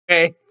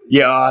Hey,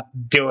 you're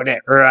doing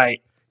it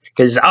right.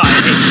 Because I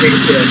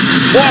hate it.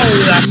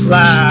 Whoa, that's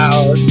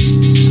loud!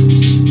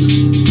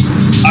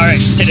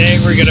 Alright, today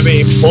we're gonna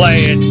be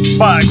playing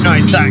Five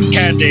Nights at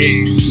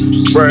Candy's.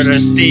 We're gonna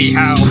see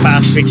how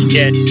fast we can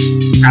get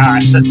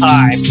at the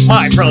time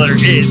my brother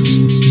is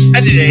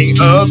editing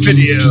a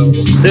video.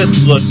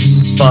 This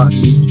looks fun.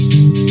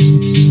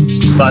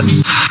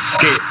 Let's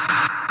get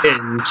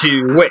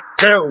into it.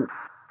 Go!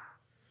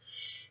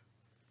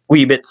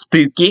 Wee bit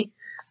spooky.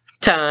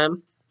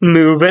 Time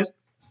moving.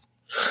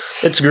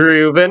 It's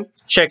grooving.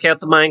 Check out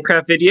the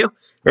Minecraft video.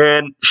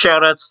 And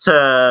shoutouts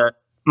to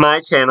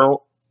my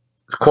channel,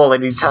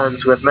 Quality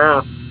Times with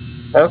Math.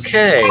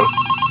 Okay.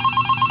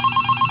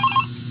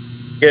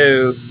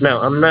 Go. No,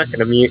 I'm not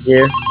gonna mute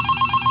you.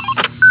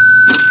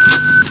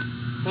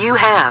 You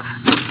have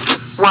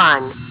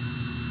one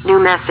new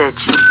message.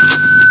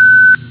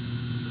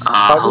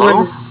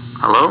 Hello?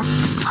 Hello?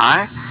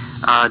 Hi?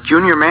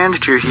 Junior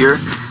manager here.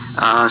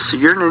 So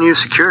you're the new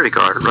security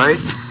guard, right?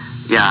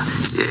 Yeah,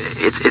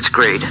 it's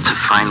great to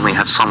finally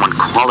have someone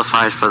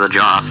qualified for the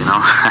job, you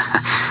know?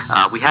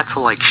 We had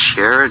to, like,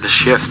 share the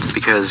shift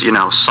because, you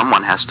know,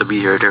 someone has to be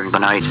here during the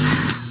night.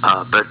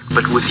 But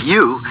with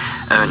you,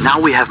 now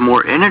we have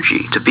more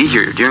energy to be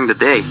here during the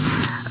day.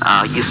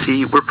 You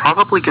see, we're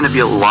probably going to be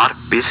a lot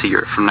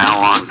busier from now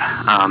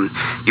on.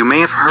 You may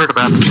have heard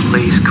about the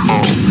place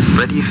called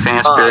Freddy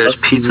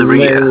Fazbear's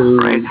Pizzeria,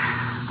 right?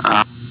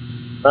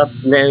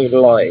 That's no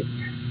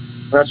lights.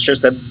 That's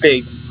just a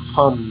big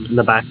hum in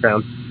the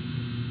background.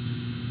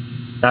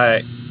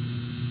 Alright.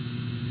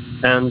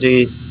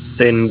 Andy,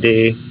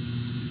 Cindy,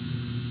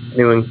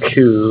 anyone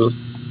cool?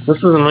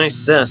 This is a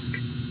nice desk.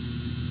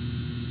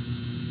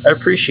 I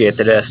appreciate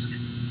the desk.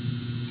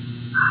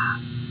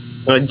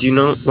 I do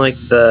not like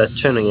the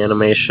turning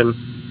animation.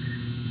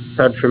 It's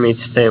hard for me to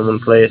stay in one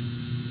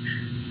place.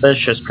 That's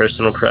just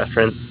personal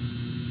preference.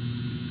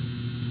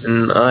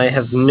 And I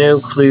have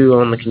no clue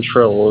on the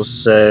controls,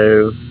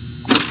 so...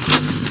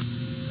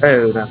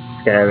 Oh, that's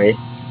scary.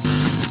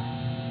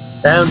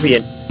 The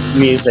ambient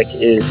music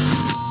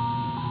is...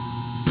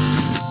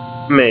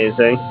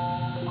 amazing.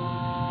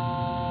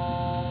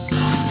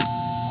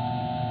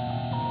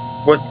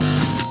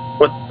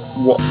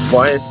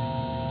 Why is...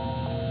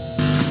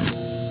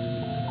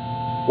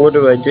 What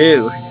do I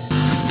do?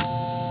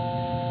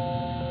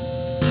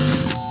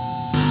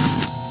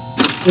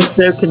 I'm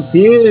so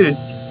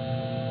confused.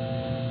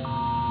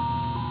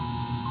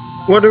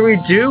 What are we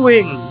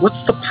doing?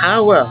 What's the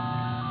power?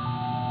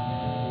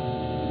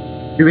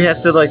 Do we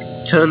have to, like,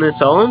 turn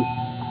this on?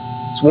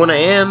 It's 1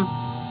 AM.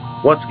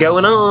 What's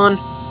going on?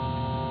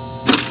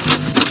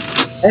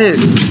 Oh.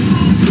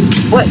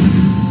 What?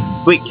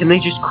 Wait, can they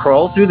just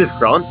crawl through the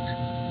front?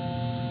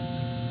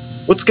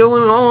 What's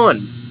going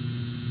on?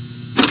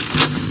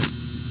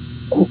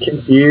 I'm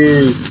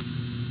confused.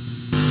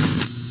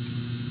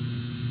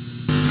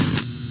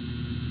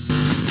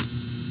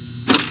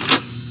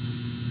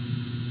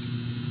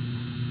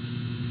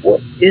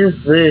 What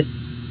is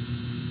this?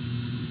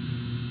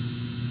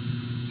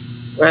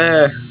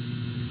 Where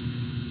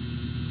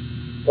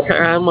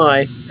am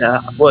I?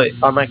 Wait,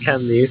 are my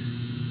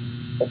candies?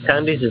 Oh,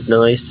 candies is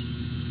nice.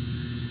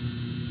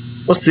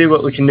 We'll see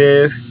what we can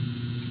do.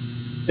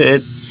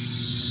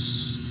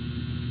 It's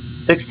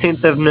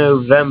 16th of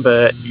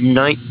November,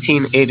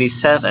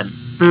 1987.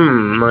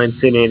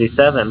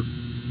 1987.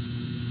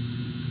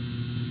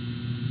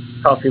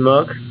 Coffee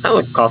mug. I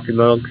like coffee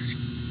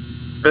mugs.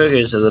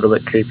 Burger's a little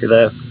bit creepy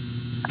though.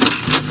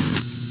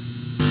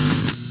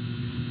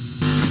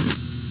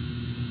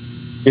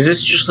 Is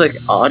this just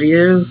like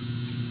audio?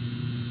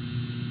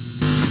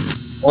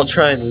 I'll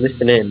try and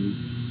listen in.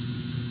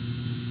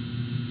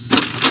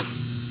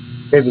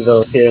 Maybe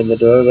they'll appear in the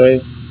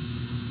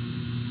doorways.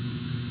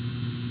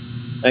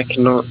 I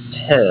cannot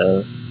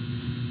tell.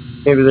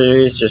 Maybe there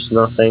is just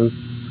nothing.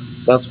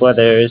 That's why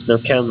there is no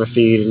camera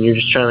feed and you're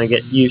just trying to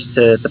get used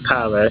to the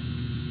power.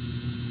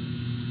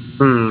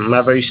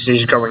 My voice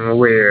is going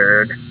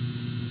weird.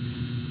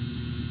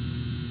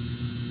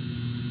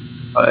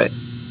 Alright.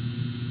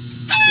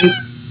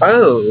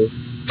 Oh!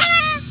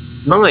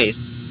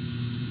 Nice!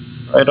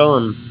 Right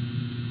on.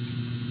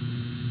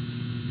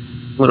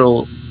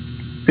 Little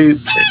boop.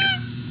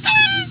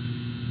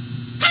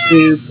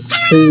 Boop,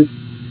 boop.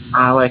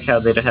 I like how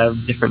they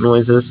have different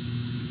noises.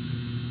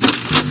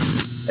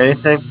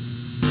 Anything?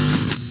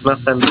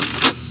 Nothing.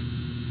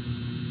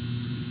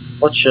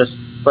 Let's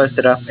just spice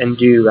it up and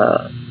do,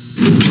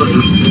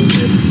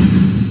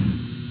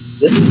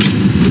 this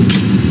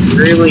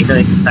really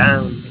nice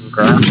sound and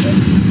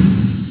graphics.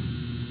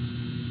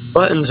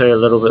 Buttons are a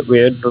little bit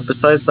weird, but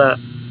besides that,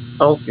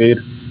 all's good.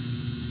 I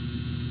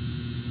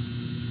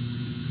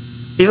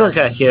feel like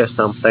I hear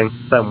something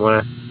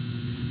somewhere.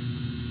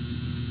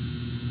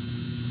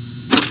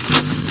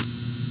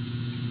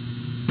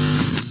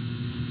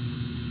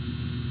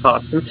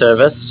 Parts and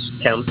service,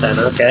 count 10,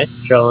 okay.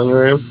 Drawing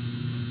room,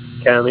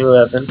 count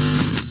 11.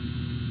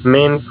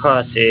 Main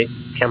party,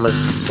 camera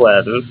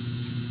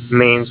 12.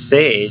 Main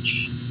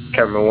stage,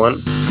 camera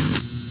 1.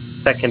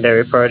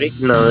 Secondary party,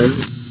 9.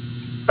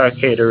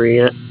 arcade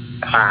area.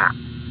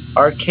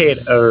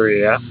 Arcade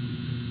area.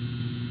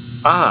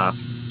 I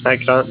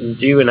can't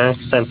do an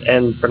accent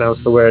and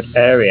pronounce the word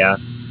area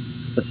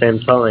at the same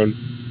time.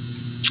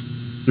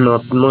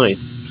 Not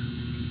nice.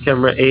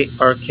 Camera 8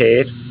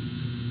 arcade.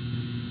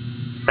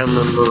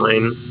 Camera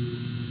 9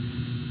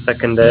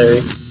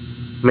 secondary.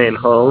 Main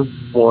hall.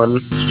 1,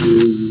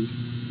 2.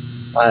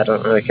 I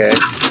don't really care.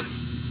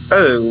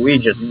 Oh, we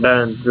just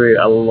burned through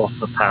a lot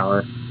of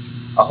power.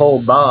 A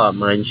whole bar,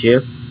 mind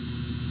you.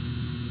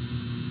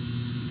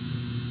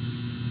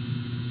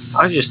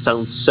 I just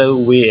sound so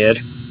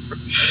weird.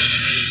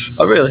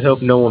 I really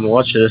hope no one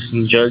watches this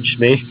and judge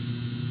me.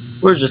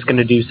 We're just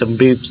gonna do some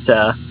boops,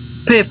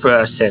 pay for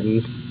our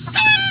sins.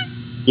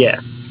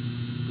 Yes.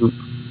 Boop.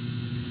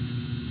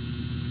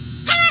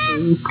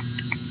 Boop.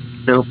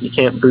 Nope, you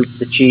can't boop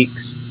the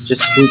cheeks.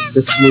 Just boop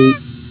the snoot.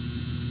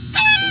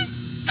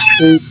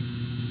 Boop.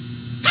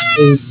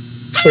 Boop.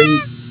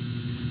 Boop.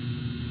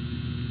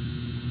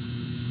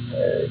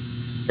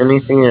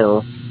 Anything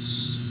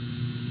else?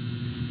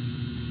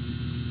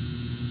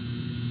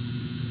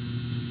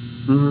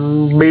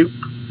 Boop.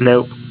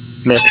 Nope.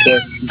 Missed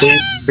it.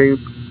 Boop. Boop.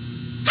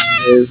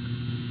 Boop.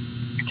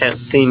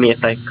 Can't see me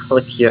if I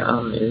click your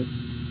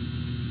eyes.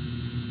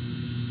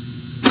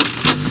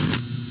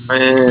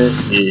 Where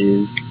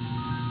is...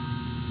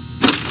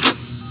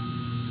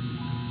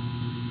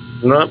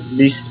 Not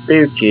be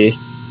spooky.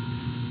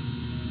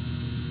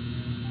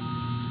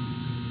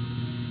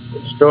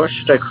 Which door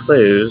should I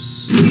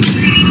close?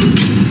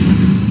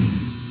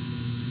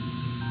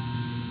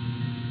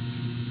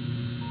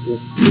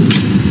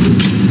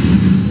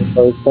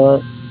 Like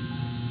that?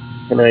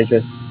 Can I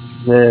just...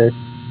 No.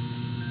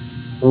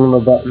 All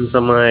the buttons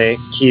on my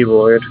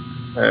keyboard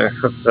are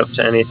hooked up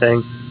to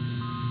anything.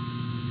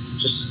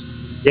 Just...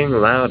 it's getting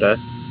louder.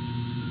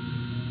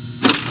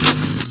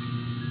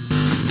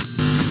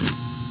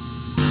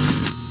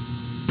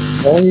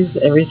 Why is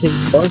everything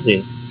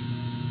fuzzy?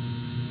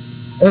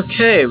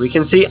 Okay, we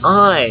can see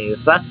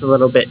eyes. That's a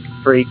little bit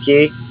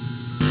freaky.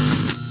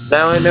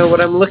 Now I know what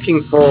I'm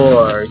looking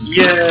for.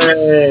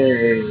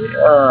 Yay!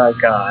 Oh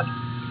god.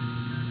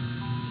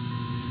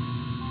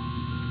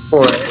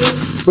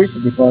 We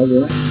should be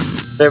fine, right?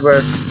 They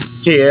were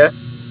here,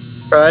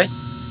 right?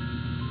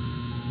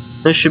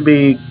 This should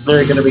be.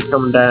 They're gonna be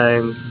coming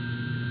down.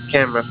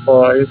 Camera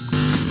 5.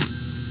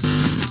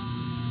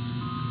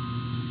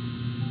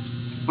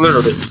 A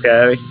little bit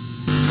scary.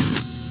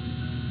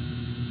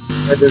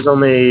 But there's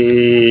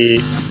only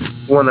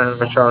one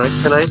animatronic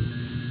tonight.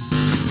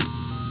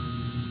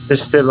 They're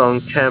still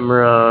on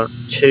camera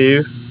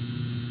 2.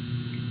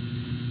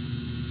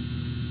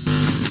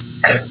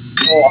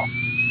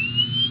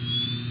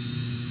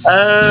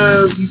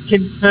 Oh, you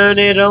can turn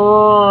it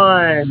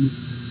on!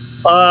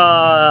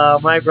 Oh,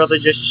 my brother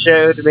just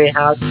showed me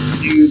how to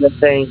do the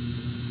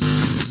things.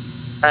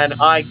 And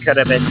I could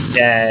have been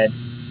dead.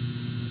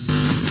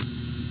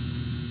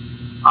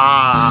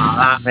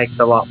 That makes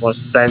a lot more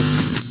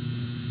sense.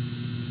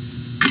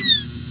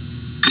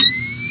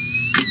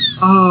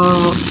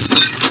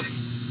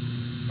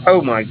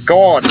 Oh my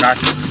god,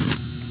 that's...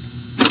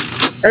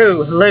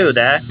 Oh, hello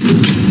there.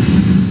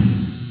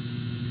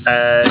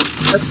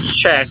 Let's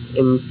check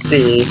and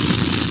see.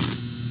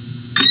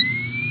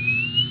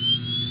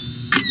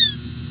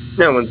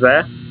 No one's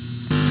there.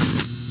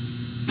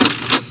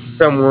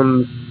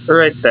 Someone's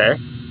right there.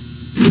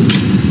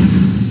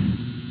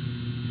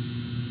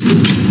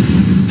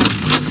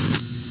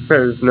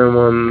 Suppose no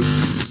one's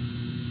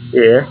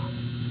here.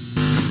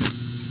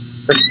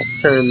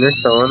 Let's turn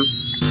this on.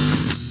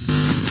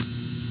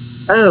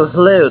 Oh,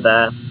 hello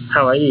there.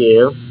 How are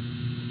you?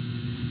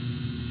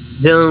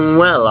 Doing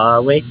well,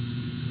 are we?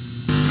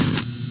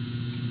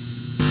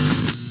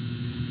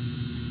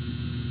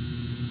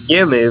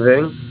 You're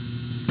moving.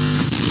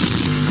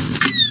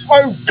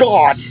 Oh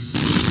god!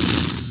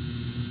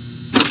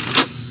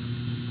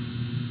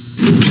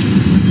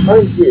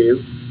 Oh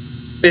you?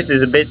 This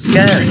is a bit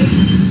scary.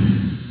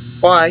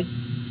 Why?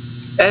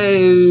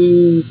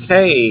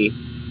 Okay.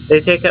 They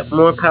take up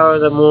more power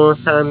the more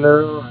time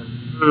they're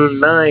on.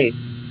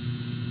 Nice.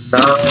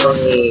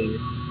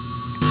 Nice.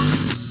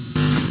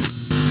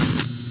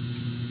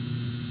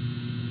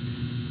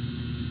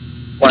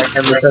 Why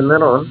can't we turn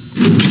that on?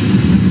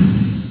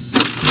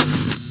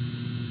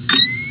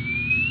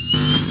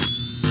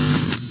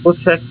 We'll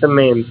check the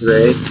main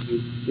thread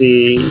and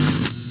see.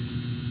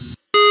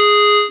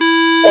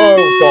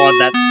 Oh god,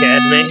 that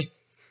scared me.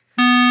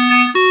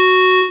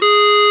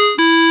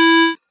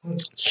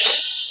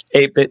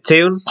 8-bit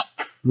tune.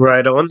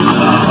 Right on.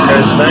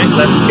 First night,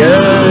 let's go!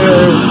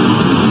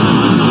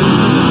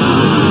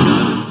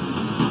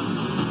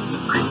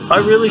 I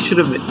really should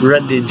have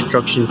read the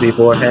instructions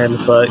beforehand,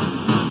 but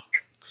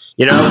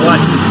you know what?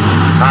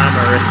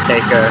 I'm a risk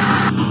taker.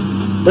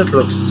 This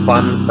looks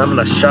fun. I'm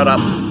gonna shut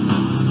up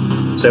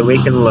so we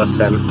can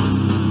listen.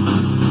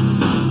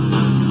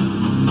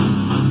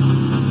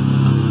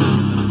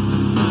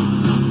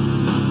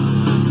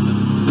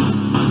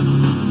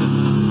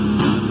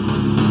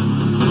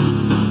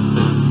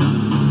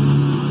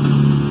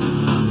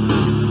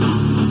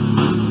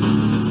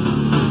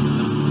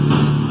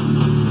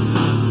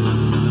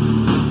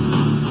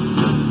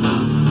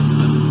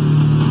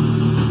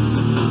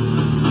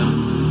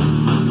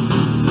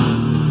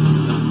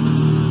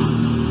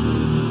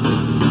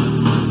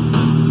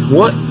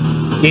 What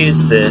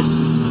is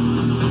this?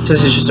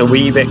 This is just a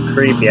wee bit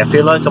creepy. I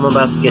feel like I'm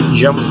about to get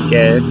jump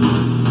scared.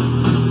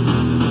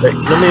 Wait,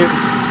 let me...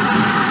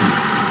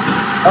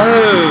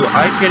 Oh,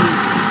 I can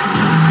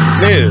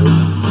move.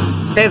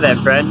 Hey there,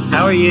 friend.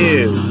 How are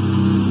you?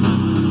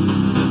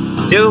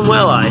 Doing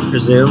well, I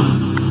presume.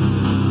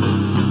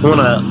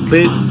 Wanna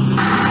boop?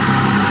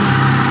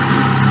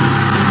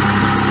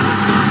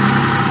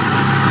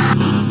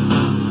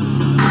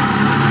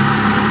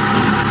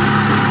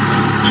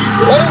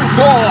 Oh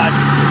God!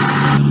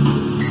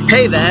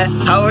 Hey there,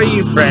 how are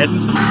you, friend?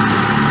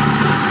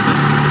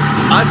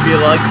 I feel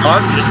like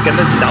I'm just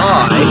gonna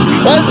die.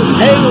 Oh,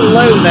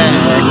 hello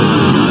there!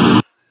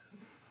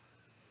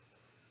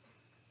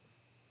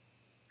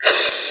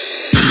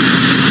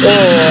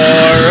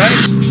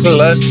 Alright,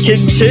 let's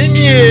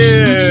continue!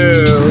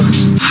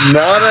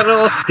 Not at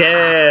all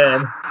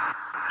scared.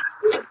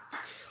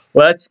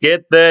 Let's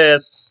get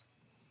this.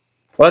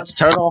 Let's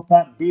turn off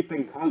that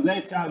beeping because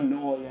it's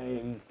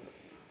annoying.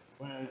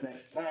 Where is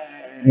it?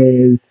 There it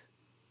is.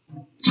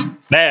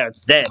 There,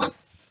 it's dead.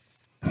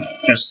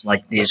 Just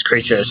like these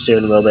creatures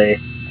soon will be.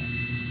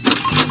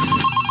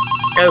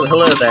 Oh,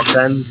 hello there,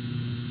 friend.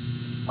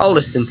 I'll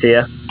listen to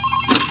you.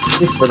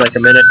 Just for like a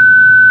minute.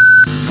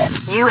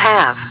 You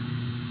have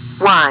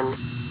 1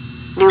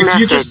 new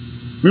message.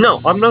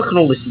 No, I'm not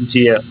gonna listen to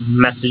your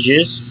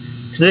messages.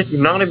 Because if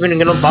you're not even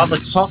gonna bother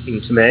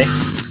talking to me,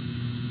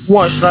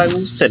 why should I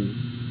listen?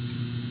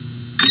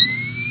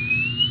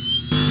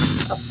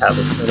 That's how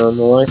we turn on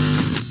the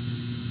lights.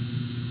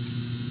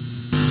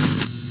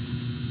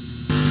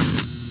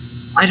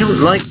 I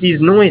don't like these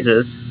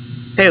noises.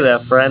 Hey there,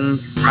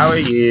 friend. How are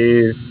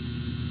you?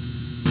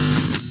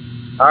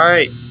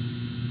 Alright.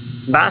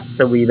 That's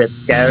a wee bit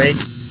scary.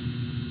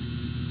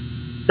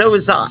 So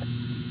is that.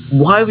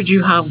 Why would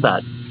you have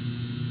that?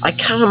 I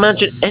can't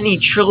imagine any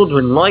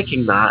children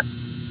liking that.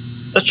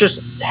 That's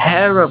just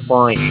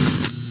terrifying.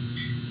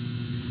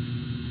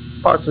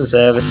 Parts and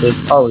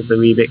services, always a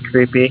wee bit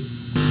creepy.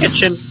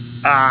 Kitchen.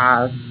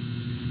 Ah.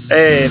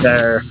 Hey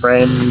there,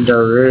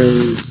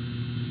 friend-aroo.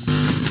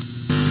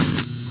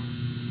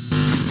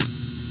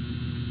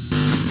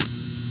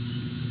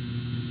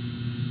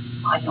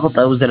 I thought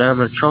that was an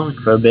animatronic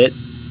for a bit.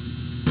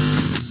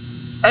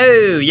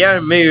 Oh,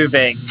 you're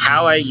moving.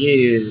 How are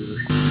you?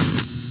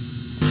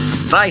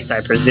 Nice,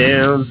 I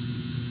presume.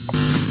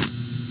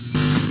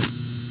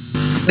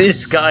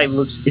 This guy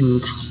looks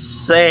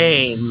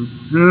insane.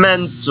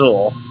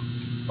 Mental.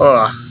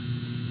 Ugh.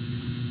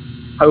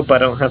 Hope I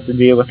don't have to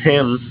deal with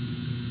him.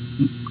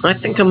 I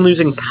think I'm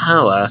losing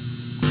power.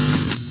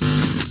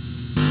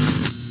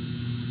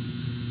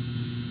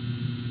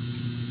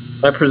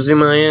 I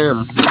presume I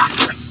am.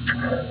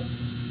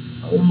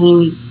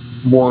 Only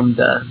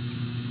wonder.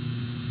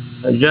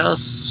 I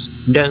just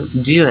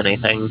don't do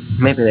anything.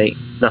 Maybe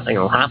nothing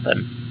will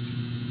happen.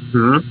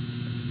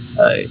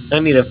 I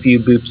need a few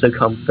boops of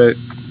comfort.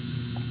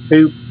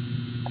 Boop.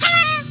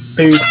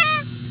 Boop.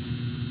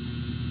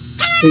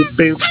 Boop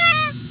boop.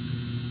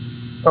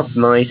 That's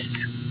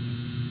nice.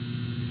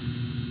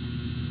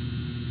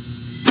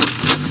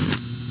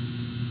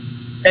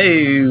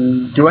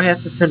 Oh, do I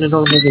have to turn it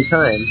on every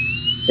time?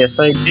 Yes,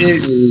 I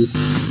do.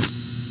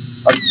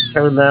 I'll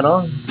turn that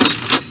on.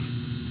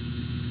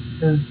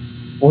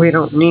 Yes, we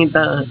don't need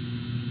that.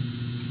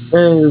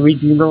 No, we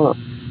do not.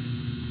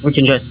 We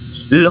can just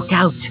look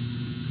out.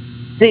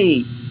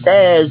 See,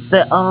 there's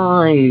the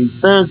eyes.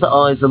 There's the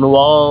eyes on the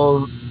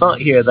wall. Not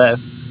here, though.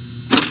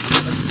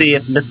 Let's see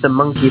if Mr.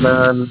 Monkey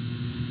Man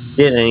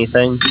did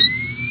anything.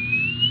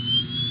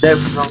 No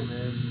problem.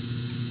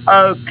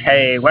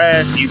 Okay,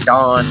 where have you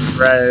gone,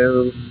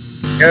 bro?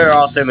 You're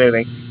also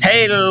moving.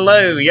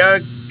 Hello, you're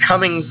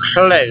coming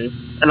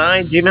close, and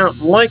I do not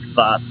like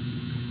that.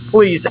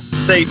 Please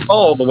stay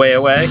all the way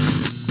away.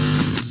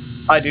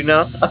 I do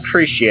not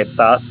appreciate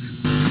that.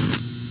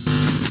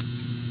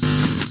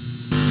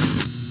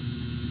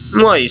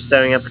 Why are you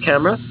staring at the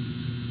camera?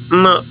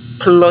 Not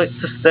polite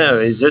to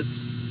stare, is it?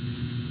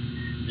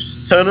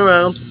 Just turn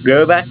around,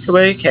 go back to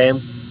where you came.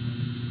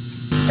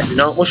 I do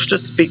not wish to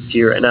speak to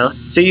you right now.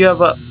 So you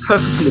have a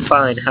perfectly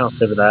fine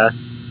house over there.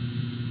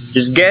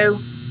 Just go,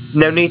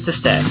 no need to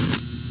stay.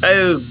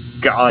 Oh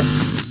god,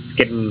 it's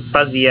getting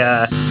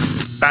fuzzier.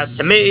 About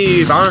to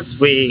move, aren't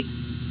we?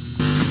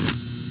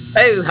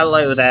 Oh,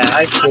 hello there,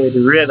 I should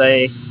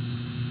really...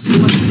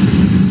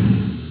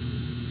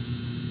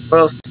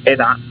 We'll say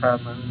that for a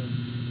moment.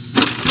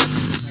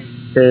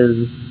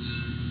 To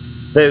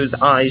those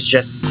eyes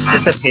just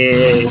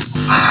disappear.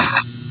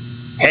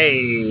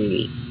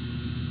 Hey.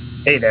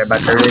 Hey there,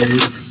 buckaroo.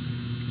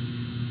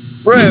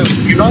 Bro,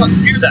 do not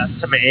do that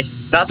to me.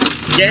 That's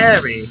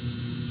scary.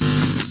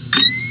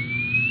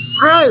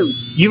 Bro,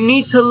 you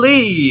need to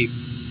leave.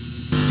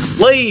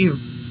 Leave.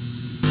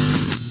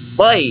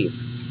 Leave.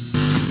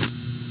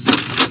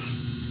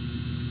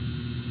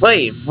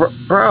 Leave,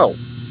 bro.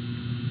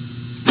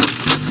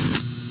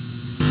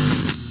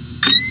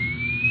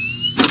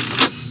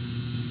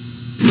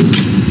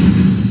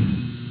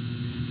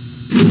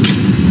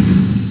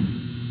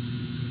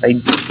 I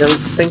don't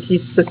think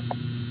he's...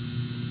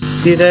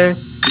 Is he there?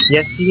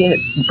 Yes, he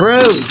is.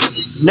 Bro!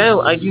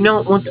 No, I do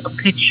not want a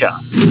picture.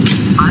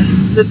 I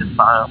am the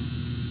file.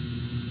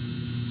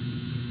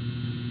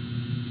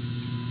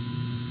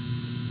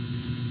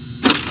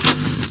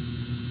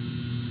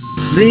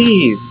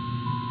 Leave!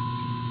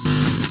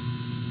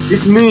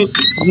 This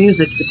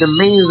music is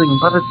amazing,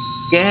 but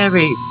it's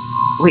scary.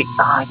 Wait,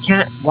 I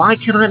can't. Why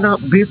can I not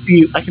boop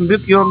you? I can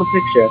boop you on the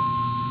picture.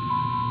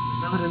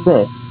 Not in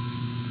this.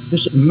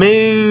 Just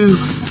move!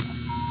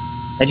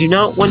 I do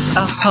not want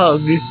a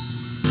hug.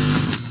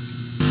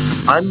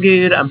 I'm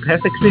good, I'm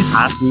perfectly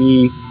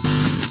happy.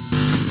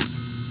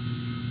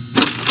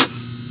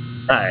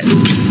 Alright.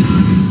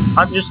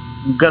 I'm just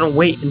gonna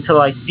wait until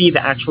I see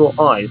the actual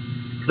eyes,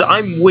 because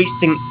I'm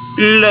wasting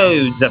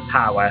loads of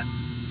power.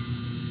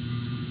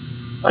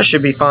 I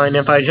should be fine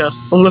if I just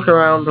look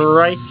around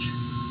right.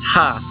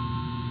 Ha!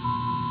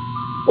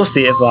 We'll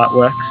see if that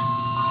works.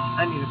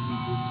 I need a few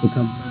to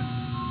come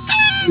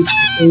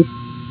first.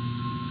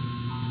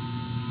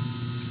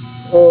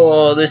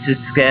 Oh, this is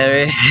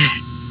scary.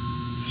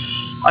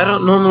 I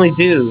don't normally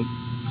do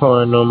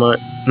paranormal.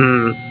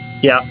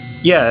 Yeah,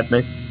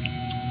 me.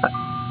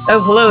 Oh,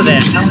 hello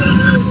there.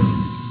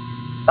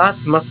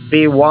 That must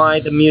be why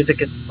the music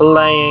is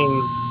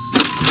playing.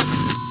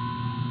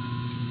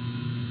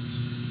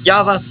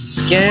 Yeah, that's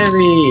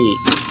scary.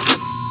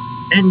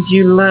 And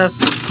you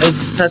left. I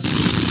said,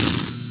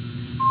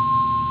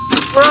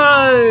 bro,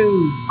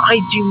 I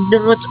do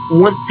not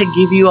want to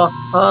give you a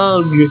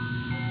hug.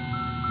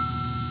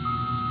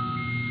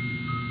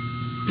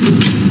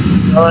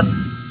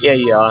 Yeah,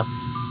 you are.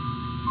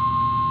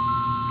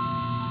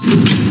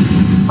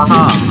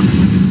 Haha.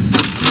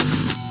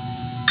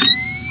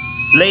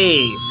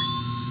 Leave.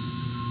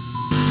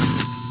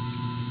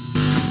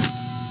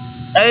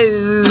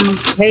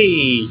 Oh,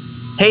 hey.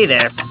 Hey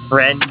there,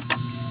 friend.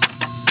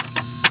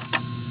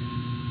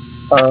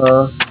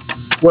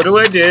 What do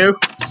I do?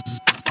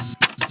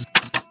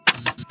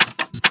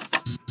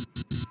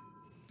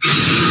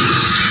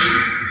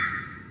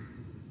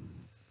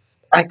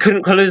 I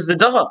couldn't close the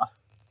door.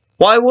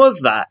 Why was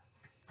that?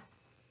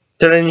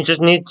 Did I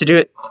just need to do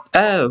it?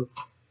 Oh.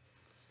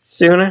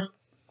 Sooner?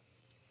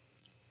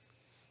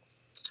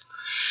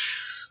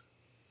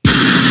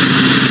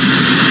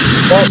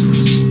 Well,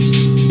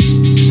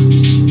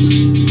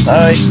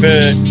 sorry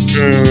for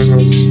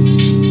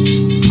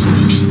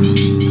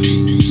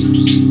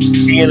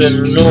being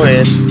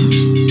annoying.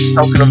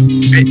 Talking a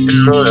bit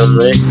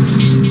annoyingly.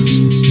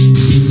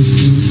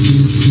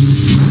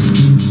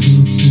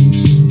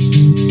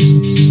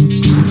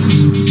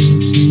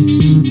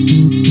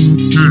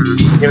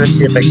 Let me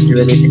see if I can do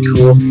anything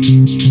cool.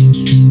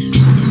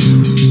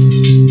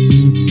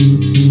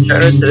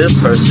 Shout out to this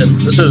person.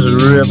 This is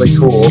really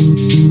cool.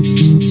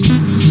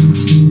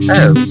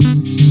 Oh.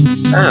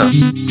 Oh.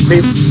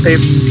 Beep,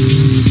 beep.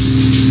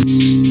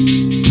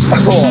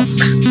 Oh.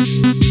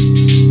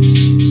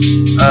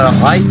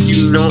 I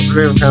do not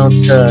know how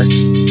to...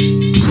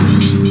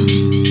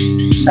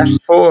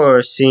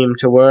 F4 seemed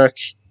to work.